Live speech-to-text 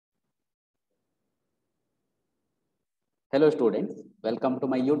Hello students, welcome to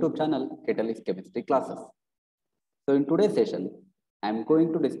my YouTube channel Catalyst Chemistry Classes. So in today's session, I am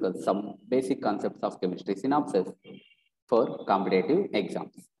going to discuss some basic concepts of chemistry synopsis for competitive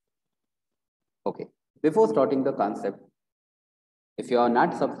exams. Okay, before starting the concept, if you are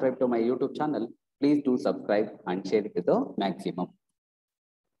not subscribed to my YouTube channel, please do subscribe and share it to the maximum.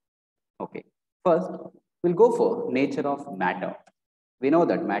 Okay, first we'll go for nature of matter. We know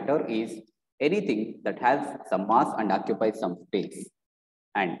that matter is anything that has some mass and occupies some space,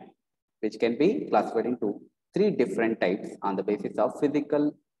 and which can be classified into three different types on the basis of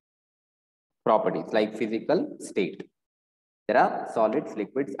physical properties like physical state. There are solids,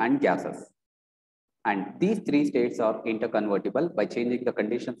 liquids, and gases. And these three states are interconvertible by changing the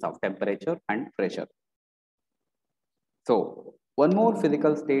conditions of temperature and pressure. So one more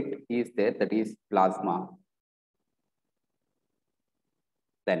physical state is there, that is plasma.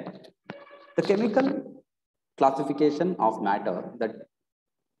 Then the chemical classification of matter that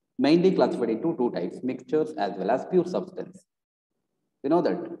mainly classified into two types, mixtures as well as pure substance. We know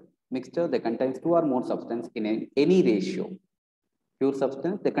that mixture, they contains two or more substance in any ratio. Pure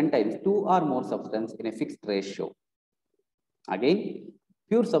substance, they contains two or more substance in a fixed ratio. Again,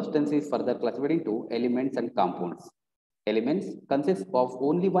 pure substance is further classified into elements and compounds. Elements consist of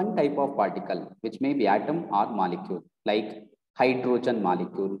only one type of particle, which may be atom or molecule, like hydrogen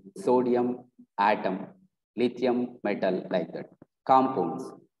molecule, sodium atom, lithium metal, like that. Compounds,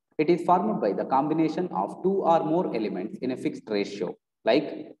 it is formed by the combination of two or more elements in a fixed ratio.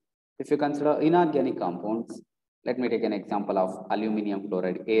 Like if you consider inorganic compounds, let me take an example of aluminum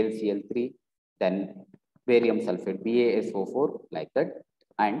chloride, AlCl3, then barium sulfate, BaSO4, like that.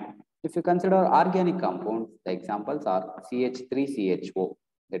 And if you consider organic compounds, the examples are CH3CHO,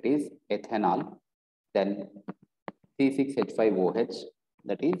 that is ethanol, then C6H5OH,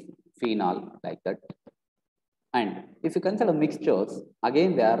 that is phenol, like that. And if you consider mixtures,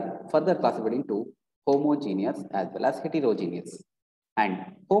 again they are further classified into homogeneous as well as heterogeneous.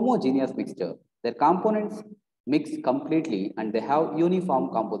 And homogeneous mixture, their components mix completely and they have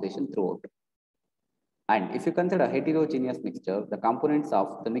uniform composition throughout. And if you consider heterogeneous mixture, the components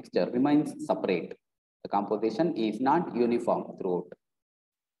of the mixture remains separate. The composition is not uniform throughout.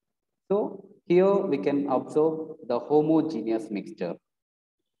 So here we can observe the homogeneous mixture.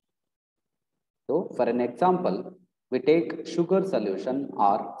 So for an example, we take sugar solution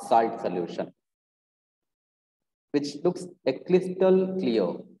or salt solution, which looks a crystal clear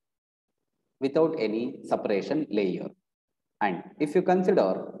without any separation layer. And if you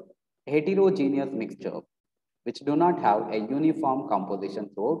consider heterogeneous mixture, which do not have a uniform composition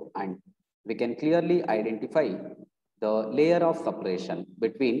throughout, and we can clearly identify the layer of separation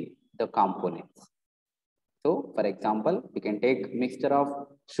between the components. So for example, we can take mixture of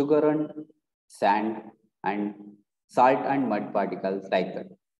sugar and sand and salt and mud particles, like that.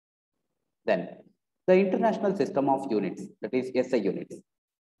 Then the International System of Units, that is SI units.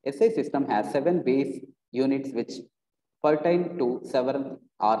 SI system has 7 base units which pertain to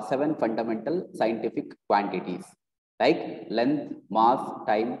seven fundamental scientific quantities like length, mass,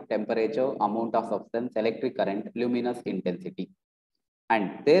 time, temperature, amount of substance, electric current, luminous intensity.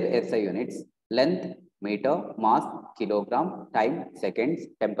 And their SI units: length, meter, mass, kilogram, time, seconds,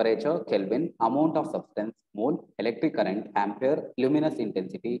 temperature, Kelvin, amount of substance, mole, electric current, ampere, luminous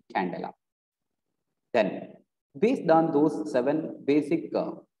intensity, candela. Then, based on those 7 basic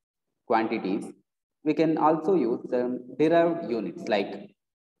quantities, we can also use the derived units, like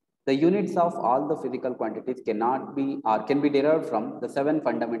the units of all the physical quantities cannot be or can be derived from the 7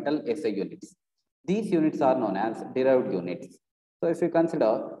 fundamental SI units. These units are known as derived units. So if you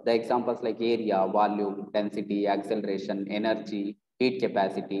consider the examples like area, volume, density, acceleration, energy, heat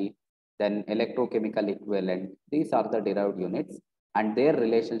capacity, then electrochemical equivalent, these are the derived units and their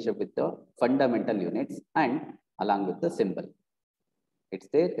relationship with the fundamental units and along with the symbol. It's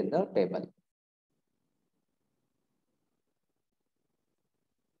there in the table.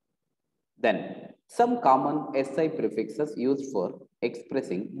 Then some common SI prefixes used for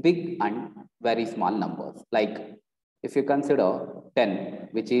expressing big and very small numbers. Like if you consider 10,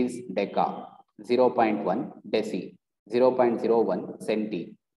 which is deca, 0.1 deci, 0.01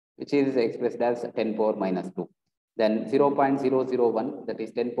 centi, which is expressed as 10 power minus 2. Then 0.001, that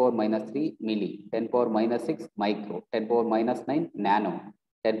is 10 power minus 3 milli, 10 power minus 6 micro, 10 power minus 9 nano,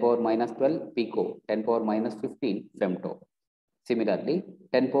 10 power minus 12 pico, 10 power minus 15 femto. Similarly,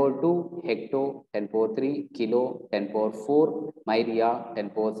 10 power 2 hecto, 10 power 3 kilo, 10 power 4 myria,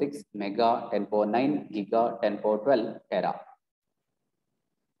 10 power 6 mega, 10 power 9 giga, 10 power 12 tera.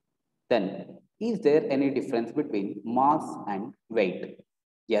 Then, is there any difference between mass and weight?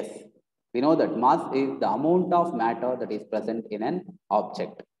 Yes, We know that mass is the amount of matter that is present in an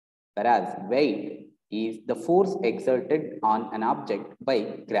object, whereas weight is the force exerted on an object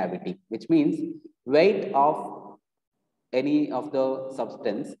by gravity, which means weight of any of the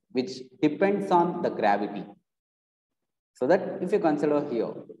substance which depends on the gravity. So that if you consider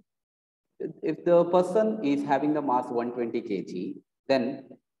here, if the person is having the mass 120 kg, then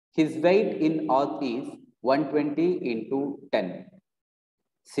his weight in earth is 120 into 10.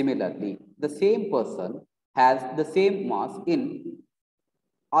 Similarly, the same person has the same mass in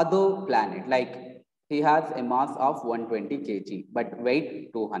other planet, like he has a mass of 120 kg, but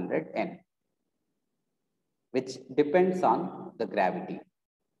weight 200 N, which depends on the gravity.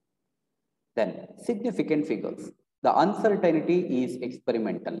 Then significant figures. The uncertainty is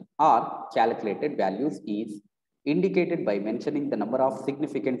experimental or calculated values is indicated by mentioning the number of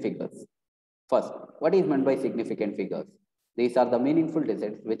significant figures. First, what is meant by significant figures? These are the meaningful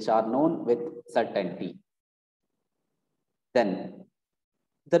digits which are known with certainty. Then,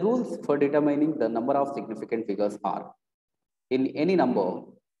 the rules for determining the number of significant figures are, in any number,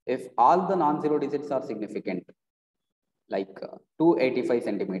 if all the non-zero digits are significant, like 285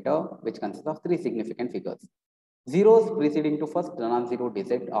 centimeter, which consists of 3 significant figures. Zeros preceding to first non-zero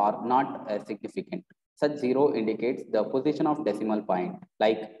digit are not significant. Such zero indicates the position of decimal point,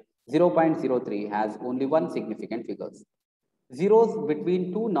 like 0.03 has only one significant figures. Zeros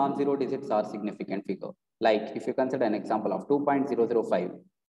between two non-zero digits are significant figure. Like if you consider an example of 2.005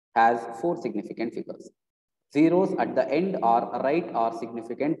 has 4 significant figures. Zeros at the end are right or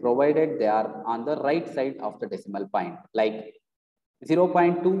significant provided they are on the right side of the decimal point. Like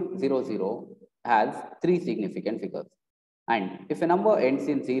 0.200 has 3 significant figures. And if a number ends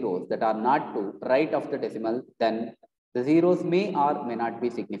in zeros that are not to right of the decimal, then the zeros may or may not be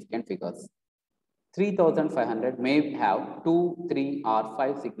significant figures. 3500 may have 2, 3 or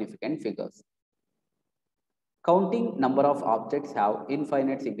 5 significant figures. Counting number of objects have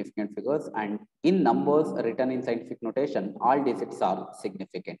infinite significant figures, and in numbers written in scientific notation, all digits are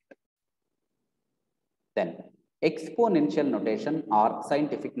significant. Then exponential notation or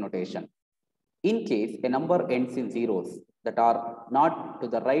scientific notation. In case a number ends in zeros that are not to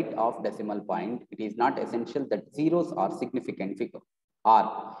the right of decimal point, it is not essential that zeros are significant figure.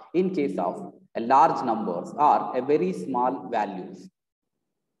 Or in case of a large numbers or a very small values.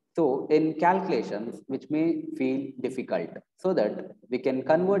 So in calculations, which may feel difficult, so that we can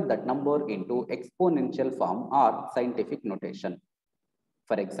convert that number into exponential form or scientific notation.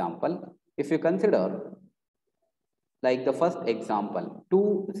 For example, if you consider like the first example,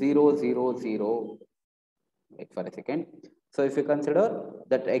 2000, wait for a second. So if you consider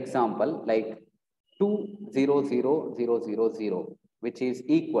that example like 200000, which is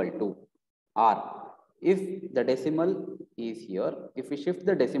equal to, or if the decimal is here, if we shift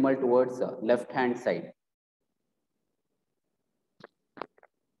the decimal towards the left hand side,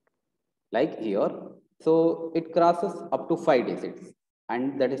 like here, so it crosses up to 5 digits.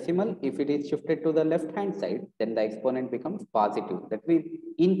 And the decimal, if it is shifted to the left hand side, then the exponent becomes positive. That will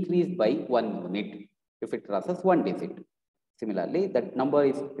increase by 1 unit if it crosses 1 digit. Similarly, that number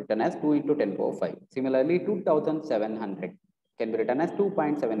is written as 2 into 10 power 5. Similarly, 2700 can be written as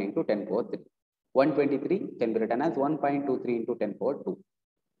 2.7 into 10 power 3. 123 can be written as 1.23 into 10 power 2.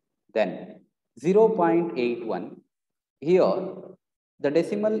 Then 0.81, here the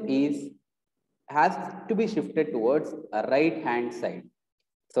decimal has to be shifted towards a right hand side.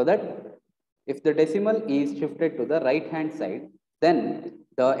 So that if the decimal is shifted to the right hand side, then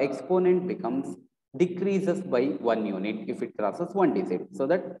the exponent decreases by 1 unit if it crosses 1 digit. So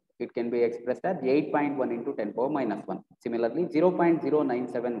that it can be expressed as 8.1 into 10 power minus 1. Similarly,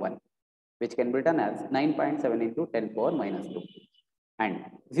 0.0971, which can be written as 9.7 into 10 power minus 2. And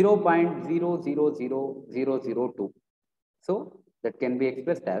 0.000002. So that can be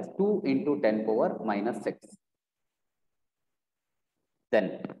expressed as 2 into 10 power minus 6.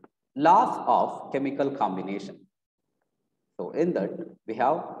 Then laws of chemical combination. So in that we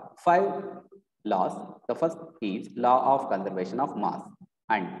have 5 laws. The first is law of conservation of mass,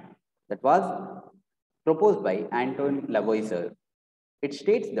 and that was proposed by Antoine Lavoisier. It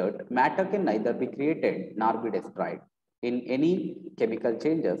states that matter can neither be created nor be destroyed in any chemical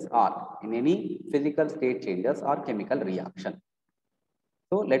changes or in any physical state changes or chemical reaction.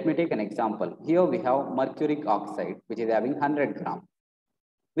 So let me take an example. Here we have mercuric oxide, which is having 100 grams,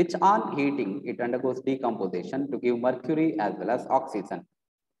 which on heating, it undergoes decomposition to give mercury as well as oxygen.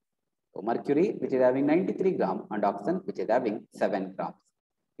 So mercury, which is having 93 grams, and oxygen, which is having 7 grams.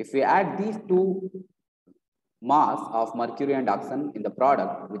 If we add these two mass of mercury and oxygen in the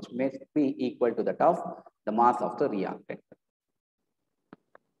product, which may be equal to that of the mass of the reactant.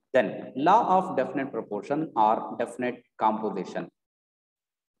 Then law of definite proportion or definite composition.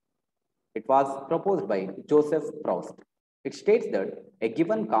 It was proposed by Joseph Proust. It states that a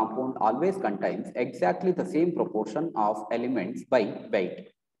given compound always contains exactly the same proportion of elements by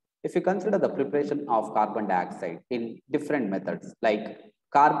weight. If you consider the preparation of carbon dioxide in different methods, like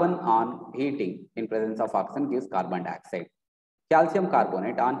carbon on heating in presence of oxygen gives carbon dioxide. Calcium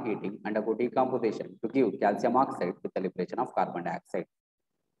carbonate on heating undergo decomposition to give calcium oxide with the liberation of carbon dioxide.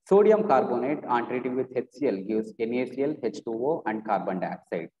 Sodium carbonate on treating with HCl gives NaCl, H2O and carbon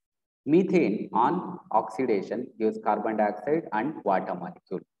dioxide. Methane on oxidation gives carbon dioxide and water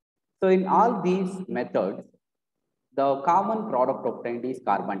molecule. So in all these methods, the common product obtained is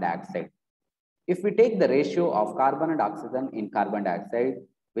carbon dioxide. If we take the ratio of carbon and oxygen in carbon dioxide,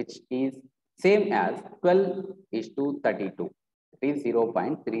 which is same as 12:32, it is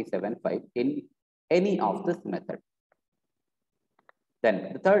 0.375 in any of this method.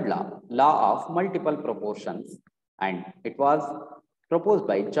 Then the third law of multiple proportions, and it was proposed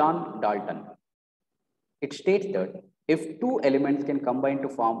by John Dalton. It states that if two elements can combine to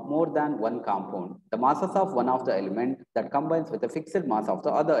form more than one compound, the masses of one of the element that combines with the fixed mass of the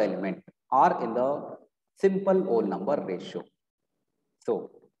other element are in the simple whole number ratio.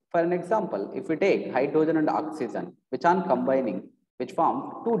 So, for an example, if we take hydrogen and oxygen, which are combining, which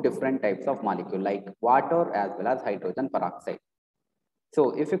form two different types of molecule like water as well as hydrogen peroxide.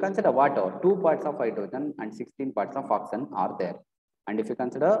 So, if you consider water, 2 parts of hydrogen and 16 parts of oxygen are there. And if you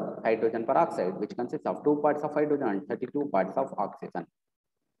consider hydrogen peroxide, which consists of 2 parts of hydrogen and 32 parts of oxygen.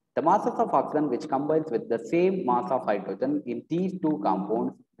 The masses of oxygen which combines with the same mass of hydrogen in these two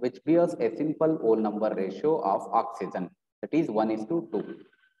compounds, which bears a simple whole number ratio of oxygen, that is 1:2.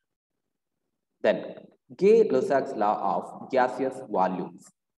 Then, Gay-Lussac's law of gaseous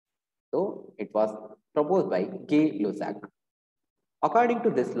volumes. So, it was proposed by Gay-Lussac. According to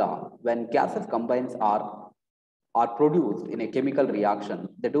this law, when gases combines are produced in a chemical reaction,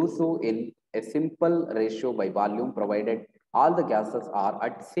 they do so in a simple ratio by volume provided all the gases are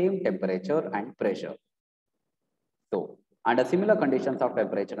at same temperature and pressure. So, under similar conditions of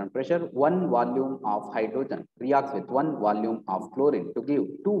temperature and pressure, 1 volume of hydrogen reacts with 1 volume of chlorine to give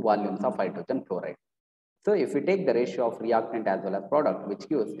 2 volumes of hydrogen chloride. So, if we take the ratio of reactant as well as product, which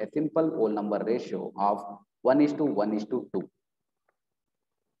gives a simple whole number ratio of 1:1:2.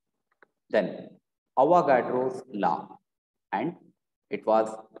 Then, Avogadro's law, and it was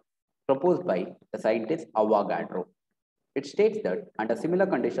proposed by the scientist Avogadro. It states that under similar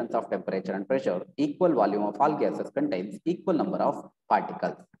conditions of temperature and pressure, equal volume of all gases contains equal number of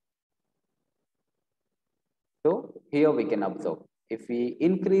particles. So here we can observe, if we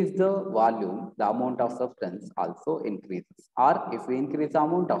increase the volume, the amount of substance also increases, or if we increase the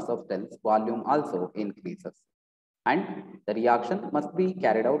amount of substance, volume also increases. And the reaction must be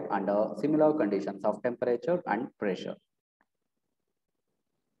carried out under similar conditions of temperature and pressure.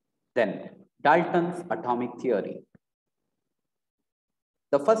 Then, Dalton's atomic theory.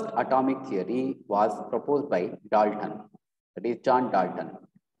 The first atomic theory was proposed by Dalton, that is John Dalton.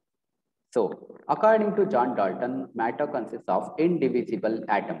 So, according to John Dalton, matter consists of indivisible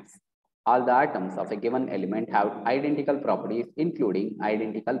atoms. All the atoms of a given element have identical properties, including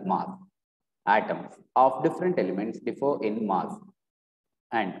identical mass. Atoms of different elements differ in mass,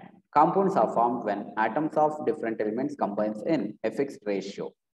 and compounds are formed when atoms of different elements combine in a fixed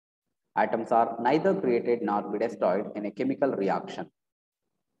ratio. Atoms are neither created nor be destroyed in a chemical reaction.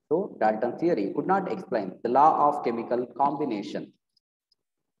 So, Dalton's theory could not explain the law of chemical combination.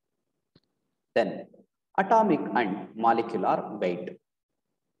 Then, atomic and molecular weight.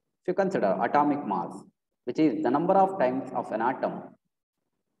 If you consider atomic mass, which is the number of times of an atom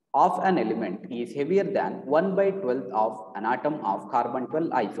of an element is heavier than 1/12 of an atom of carbon-12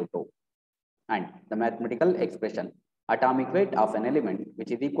 isotope. And the mathematical expression, atomic weight of an element,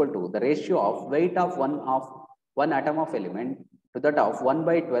 which is equal to the ratio of weight of one atom of element to that of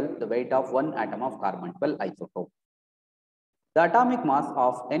 1/12 the weight of one atom of carbon-12 isotope. The atomic mass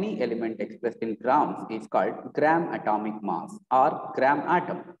of any element expressed in grams is called gram atomic mass or gram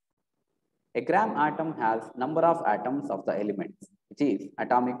atom. A gram atom has number of atoms of the elements, which is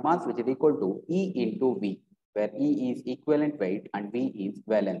atomic mass, which is equal to E into V, where E is equivalent weight and V is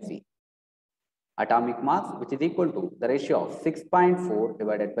valency. Atomic mass, which is equal to the ratio of 6.4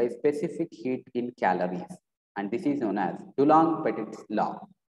 divided by specific heat in calories, and this is known as Dulong-Petit's law.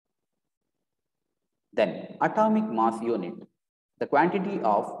 Then, atomic mass unit. The quantity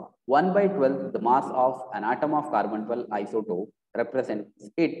of 1/12 the mass of an atom of carbon-12 isotope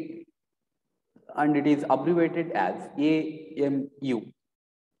represents it, and it is abbreviated as AMU.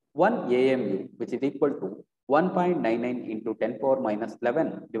 1 AMU, which is equal to 1.99 into 10 power minus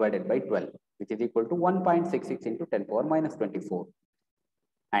 11 divided by 12, which is equal to 1.66 into 10 power minus 24.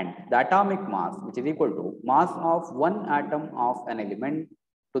 And the atomic mass, which is equal to mass of one atom of an element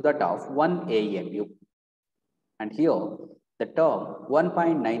to that of 1 AMU. And here, the term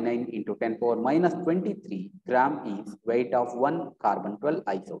 1.99 into 10 power minus 23 gram is weight of one carbon-12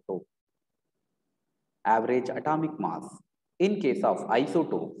 isotope. Average atomic mass. In case of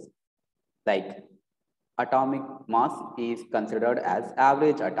isotopes, like atomic mass is considered as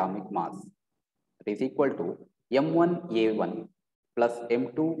average atomic mass. It is equal to M1A1 plus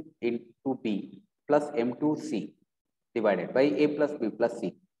M2 into B plus M2C divided by A plus B plus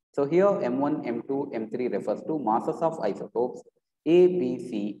C. So here M1, M2, M3 refers to masses of isotopes. A, B,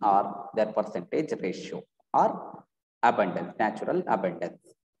 C are their percentage ratio or abundance, natural abundance.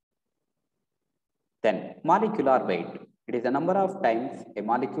 Then molecular weight. It is the number of times a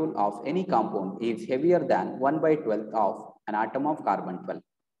molecule of any compound is heavier than 1/12 of an atom of carbon-12.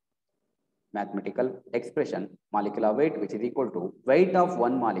 Mathematical expression, molecular weight, which is equal to weight of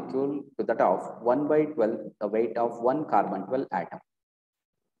one molecule to that of 1/12 the weight of one carbon-12 atom.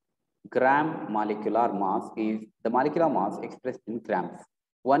 Gram molecular mass is the molecular mass expressed in grams.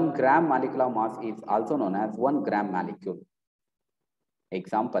 1 gram molecular mass is also known as 1 gram molecule.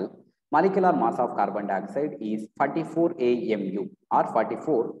 Example, molecular mass of carbon dioxide is 44 AMU or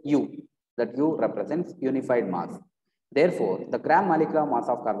 44 U. That U represents unified mass. Therefore, the gram molecular mass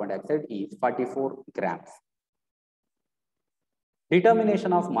of carbon dioxide is 44 grams.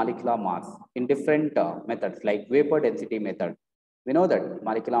 Determination of molecular mass in different methods like vapor density method. We know that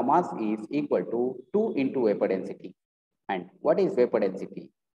molecular mass is equal to 2 into vapor density. And what is vapor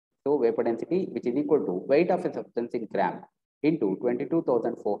density? So vapor density, which is equal to weight of a substance in gram into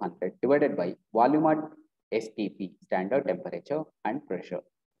 22,400 divided by volume at STP, standard temperature and pressure.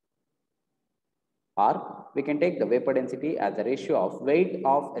 Or we can take the vapor density as a ratio of weight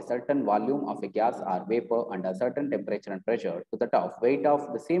of a certain volume of a gas or vapor under certain temperature and pressure to the of weight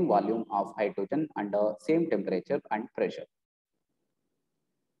of the same volume of hydrogen under same temperature and pressure.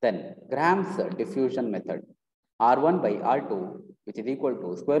 Then Graham's diffusion method, R1 by R2, which is equal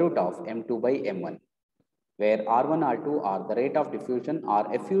to square root of M2 by M1, where R1, R2 are the rate of diffusion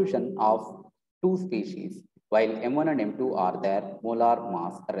or effusion of two species, while M1 and M2 are their molar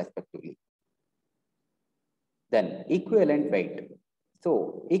mass respectively. Then equivalent weight.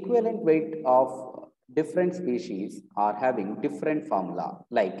 So equivalent weight of different species are having different formula,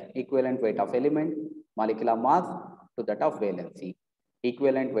 like equivalent weight of element, molecular mass to that of valency.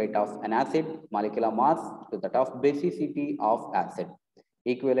 Equivalent weight of an acid, molecular mass to that of basicity of acid.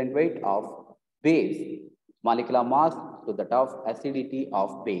 Equivalent weight of base, molecular mass to that of acidity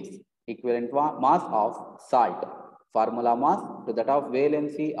of base. Equivalent mass of salt, formula mass to that of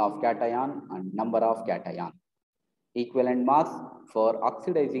valency of cation and number of cation. Equivalent mass for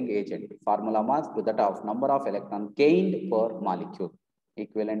oxidizing agent, formula mass to that of number of electrons gained per molecule.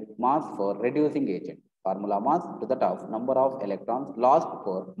 Equivalent mass for reducing agent, formula mass to that of number of electrons lost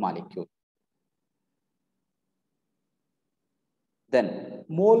per molecule. Then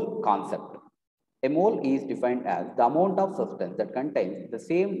mole concept. A mole is defined as the amount of substance that contains the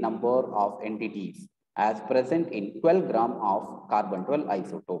same number of entities as present in 12 gram of carbon-12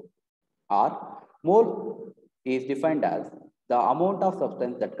 isotope. Or mole is defined as the amount of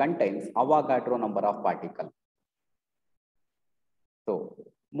substance that contains Avogadro number of particles. So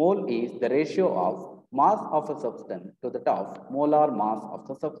mole is the ratio of mass of a substance to the of molar mass of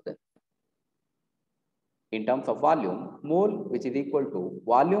the substance. In terms of volume, mole, which is equal to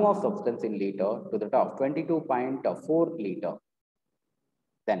volume of substance in liter to the of 22.4 liter.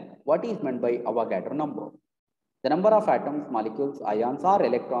 Then what is meant by Avogadro number? The number of atoms, molecules, ions or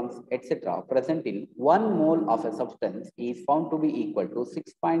electrons, etc. present in 1 mole of a substance is found to be equal to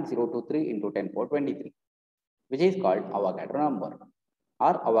 6.023 into 10 power 23, which is called Avogadro number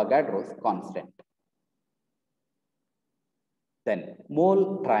or Avogadro's constant. Then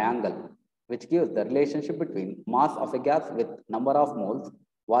mole triangle, which gives the relationship between mass of a gas with number of moles,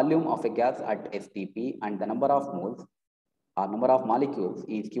 volume of a gas at STP, and the number of moles or number of molecules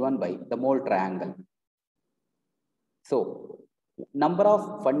is given by the mole triangle. So, number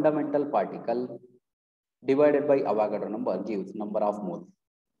of fundamental particle divided by Avogadro number gives number of moles.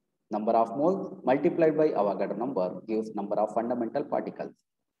 Number of moles multiplied by Avogadro number gives number of fundamental particles.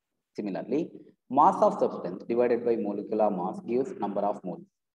 Similarly, mass of substance divided by molecular mass gives number of moles.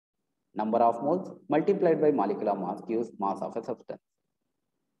 Number of moles multiplied by molecular mass gives mass of a substance.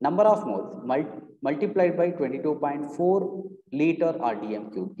 Number of moles multiplied by 22.4 liter or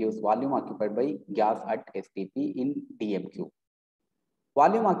dm cube gives volume occupied by gas at STP in dm cube.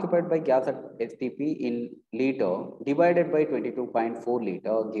 Volume occupied by gas at STP in liter divided by 22.4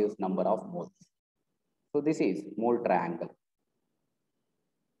 liter gives number of moles. So this is mole triangle.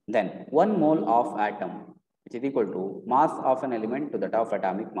 Then 1 mole of atom, which is equal to mass of an element to that of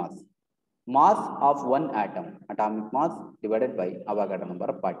atomic mass. Mass of one atom, atomic mass divided by Avogadro number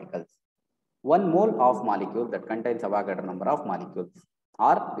of particles. 1 mole of molecule that contains Avogadro number of molecules,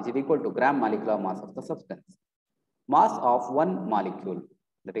 or which is equal to gram molecular mass of the substance. Mass of one molecule,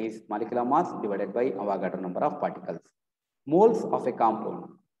 that is molecular mass divided by Avogadro number of particles. Moles of a compound,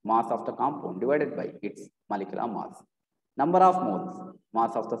 mass of the compound divided by its molecular mass. Number of moles,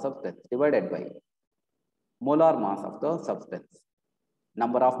 mass of the substance divided by molar mass of the substance.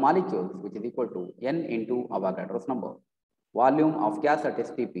 Number of molecules, which is equal to n into Avogadro's number. Volume of gas at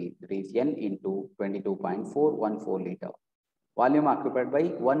STP, that is n into 22.414 liter. Volume occupied by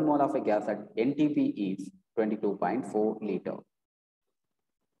 1 mole of a gas at NTP is 22.4 liter.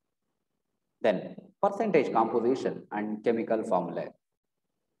 Then percentage composition and chemical formula.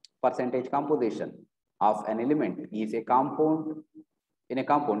 Percentage composition of an element is a compound, in a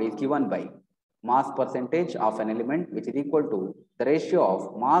compound is given by mass percentage of an element, which is equal to the ratio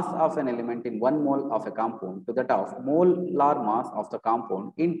of mass of an element in 1 mole of a compound to that of molar mass of the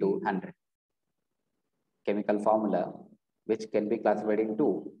compound into 100. Chemical formula, which can be classified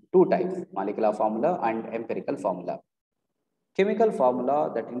into two types, molecular formula and empirical formula. Chemical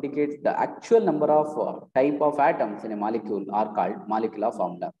formula that indicates the actual number of type of atoms in a molecule are called molecular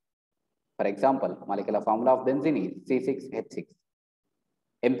formula. For example, molecular formula of benzene is C6H6.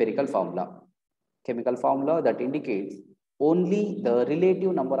 Empirical formula. Chemical formula that indicates only the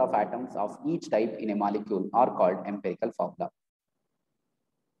relative number of atoms of each type in a molecule are called empirical formula.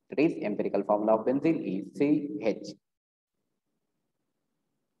 That is, empirical formula of benzene is CH.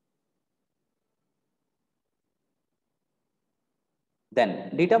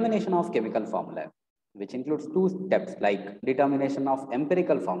 Then determination of chemical formula, which includes two steps like determination of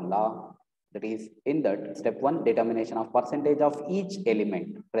empirical formula, that is, in that step 1, determination of percentage of each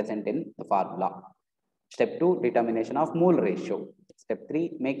element present in the formula. Step 2, determination of mole ratio. Step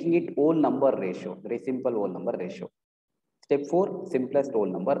 3, making it whole number ratio, very simple whole number ratio. Step 4, simplest whole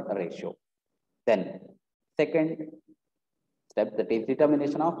number ratio. Then second step, that is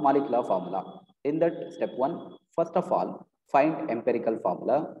determination of molecular formula. In that step 1, first of all, find empirical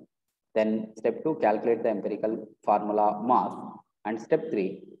formula. Then step 2, calculate the empirical formula mass. And step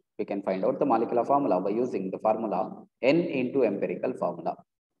 3, we can find out the molecular formula by using the formula n into empirical formula.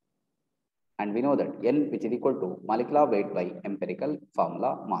 And we know that n, which is equal to molecular weight by empirical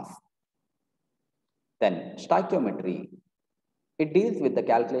formula mass. Then stoichiometry. It deals with the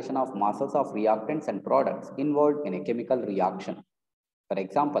calculation of masses of reactants and products involved in a chemical reaction. For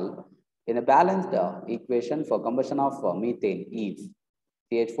example, in a balanced equation for combustion of methane is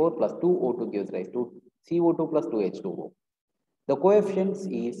CH4 plus 2O2 gives rise to CO2 plus 2H2O. The coefficients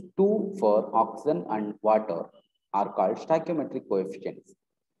is 2 for oxygen and water are called stoichiometric coefficients.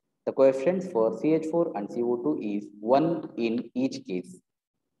 The coefficients for CH4 and CO2 is 1 in each case.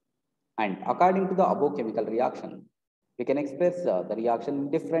 And according to the above chemical reaction, we can express the reaction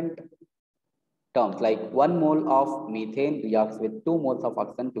in different terms, like 1 mole of methane reacts with 2 moles of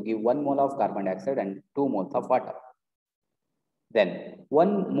oxygen to give 1 mole of carbon dioxide and 2 moles of water. Then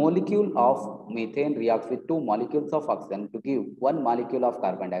 1 molecule of methane reacts with 2 molecules of oxygen to give 1 molecule of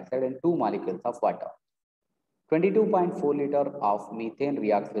carbon dioxide and 2 molecules of water. 22.4 liter of methane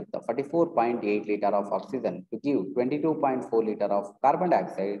reacts with 44.8 liter of oxygen to give 22.4 liter of carbon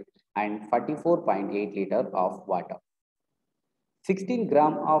dioxide and 44.8 liter of water. 16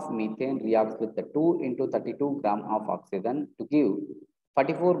 gram of methane reacts with the 2 into 32 gram of oxygen to give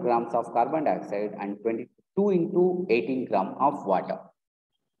 44 grams of carbon dioxide and 22 into 18 gram of water.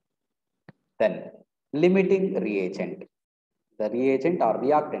 Then limiting reagent. The reagent or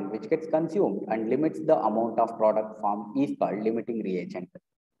reactant which gets consumed and limits the amount of product formed is called limiting reagent.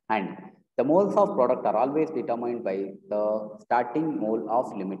 And the moles of product are always determined by the starting mole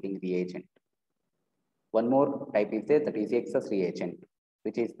of limiting reagent. One more type is there, that is excess reagent,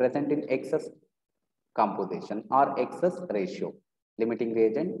 which is present in excess composition or excess ratio. Limiting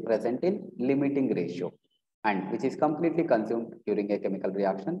reagent present in limiting ratio, and which is completely consumed during a chemical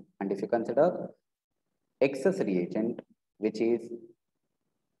reaction. And if you consider excess reagent, which is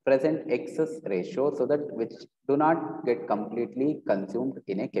present excess ratio, so that which do not get completely consumed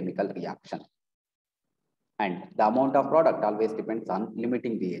in a chemical reaction. And the amount of product always depends on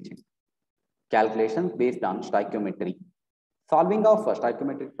limiting reagent. Calculations based on stoichiometry. Solving of a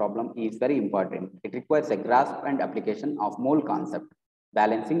stoichiometric problem is very important. It requires a grasp and application of mole concept,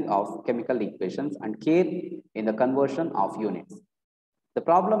 balancing of chemical equations, and care in the conversion of units. The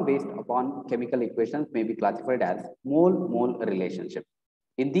problem based upon chemical equations may be classified as mole-mole relationship.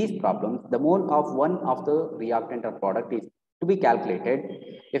 In these problems, the mole of one of the reactant or product is to be calculated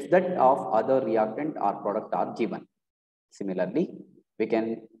if that of other reactant or product are given. Similarly, we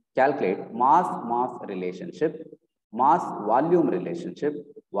can calculate mass-mass relationship, mass-volume relationship,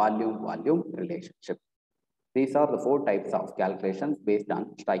 volume-volume relationship. These are the 4 types of calculations based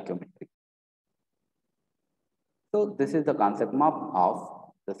on stoichiometry. So this is the concept map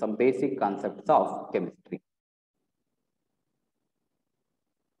of some basic concepts of chemistry.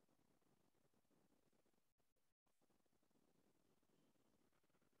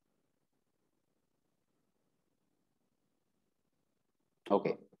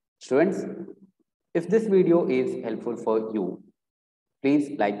 Okay, students, if this video is helpful for you,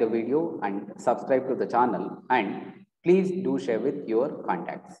 please like the video and subscribe to the channel, and please do share with your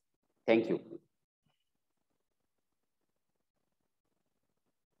contacts. Thank you.